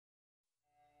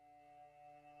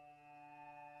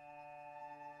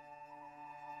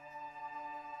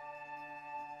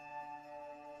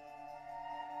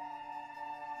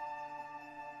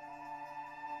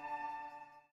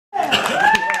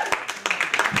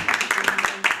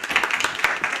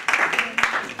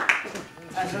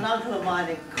an uncle of mine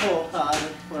in Cork,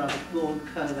 Ireland, where I was born,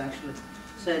 Cove actually,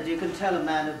 said you can tell a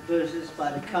man of verses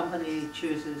by the company he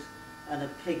chooses, and a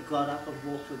pig got up and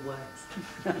walked away.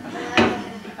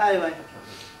 Anyway,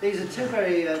 these are two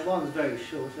very, one's very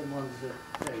short and one's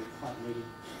very quite medium.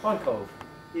 One Cove.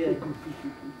 Yeah.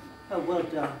 Oh, well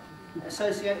done.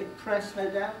 Associated Press,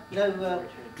 no doubt. No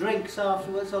drinks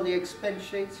afterwards on the expense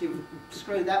sheets. You've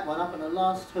screwed that one up in the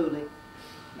last hoolie.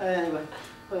 Anyway,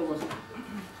 where was it?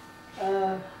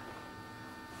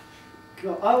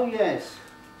 Oh yes,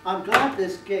 I'm glad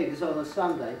this gig is on a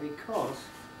Sunday because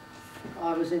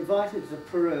I was invited to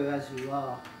Peru, as you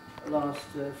are, last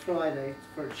Friday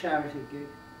for a charity gig.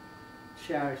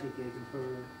 Charity gig in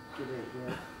Peru. Did it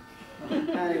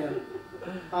great. Anyway,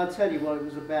 I'll tell you what it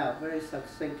was about very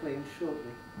succinctly and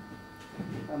shortly.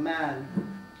 A man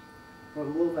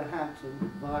from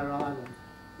Wolverhampton, via Ireland,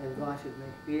 invited me.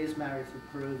 He is married to a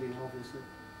Peruvian, obviously,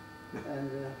 and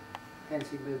hence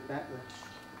he moved back there.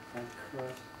 Thank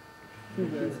Christ.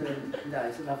 But, no,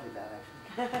 it's a lovely band,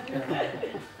 actually.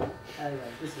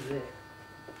 Anyway, this is it.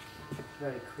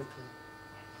 Very quickly.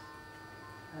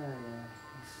 Oh, yeah.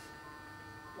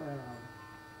 Where are we?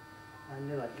 I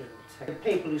knew I'd get a text.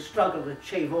 People who struggle to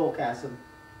achieve orgasm,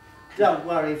 don't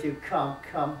worry if you can't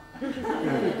come.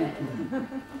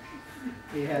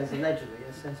 He has allegedly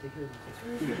a sense of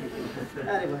humour.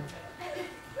 Anyway.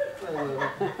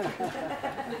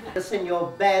 It's in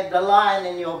your bed, the lion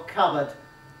in your cupboard,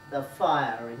 the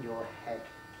fire in your head.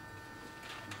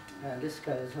 And this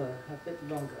goes a bit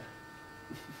longer.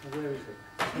 Where is it?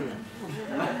 Here.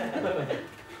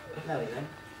 No, it ain't.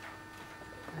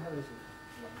 How is it?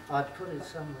 I put it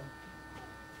somewhere.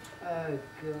 Oh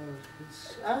God,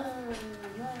 it's, oh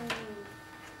no,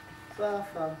 far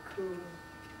from cool.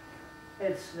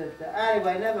 It's slipped out.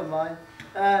 Anyway, never mind.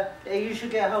 You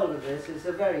should get hold of this. It's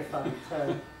a very funny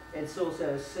tone. It's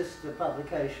also a sister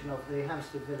publication of the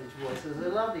Hampstead Village Voice. There's a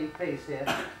lovely piece here.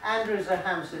 Andrew's at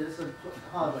Hampstead. It's a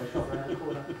hardware shop around the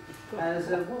corner. And there's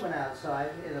a woman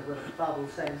outside with a bubble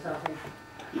saying something.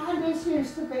 And this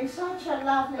used to be such a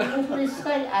lovely little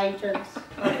estate agent.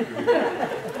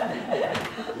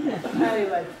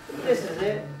 Anyway, this is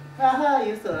it. Aha,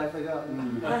 you thought I'd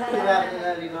forgotten. You have an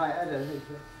early night, I don't think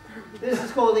so. This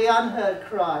is called The Unheard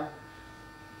Cry.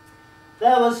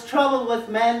 There was trouble with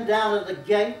men down at the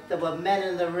gate. There were men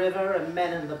in the river and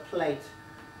men in the plate.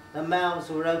 The mouths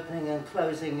were opening and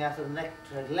closing at an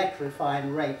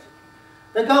electrifying rate.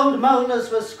 The gold molars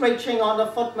were screeching on the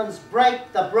footman's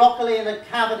brake. The broccoli in the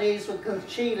cavities were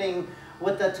congealing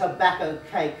with the tobacco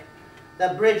cake.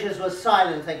 The bridges were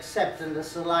silent except in the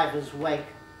saliva's wake.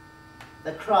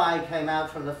 The cry came out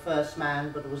from the first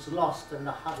man, but was lost in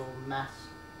the huddled mass.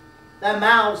 Their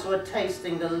mouths were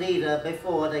tasting the leader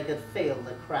before they could feel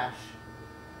the crash.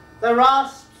 The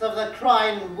rasps of the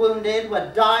crying wounded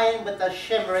were dying with the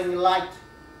shimmering light.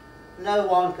 No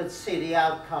one could see the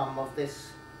outcome of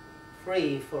this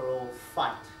free-for-all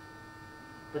fight.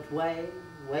 But way,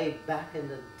 way back in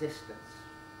the distance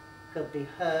could be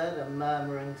heard a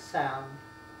murmuring sound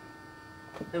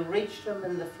that reached them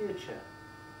in the future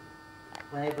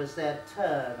when it was their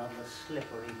turn on the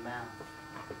slippery mound.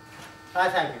 I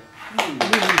thank you.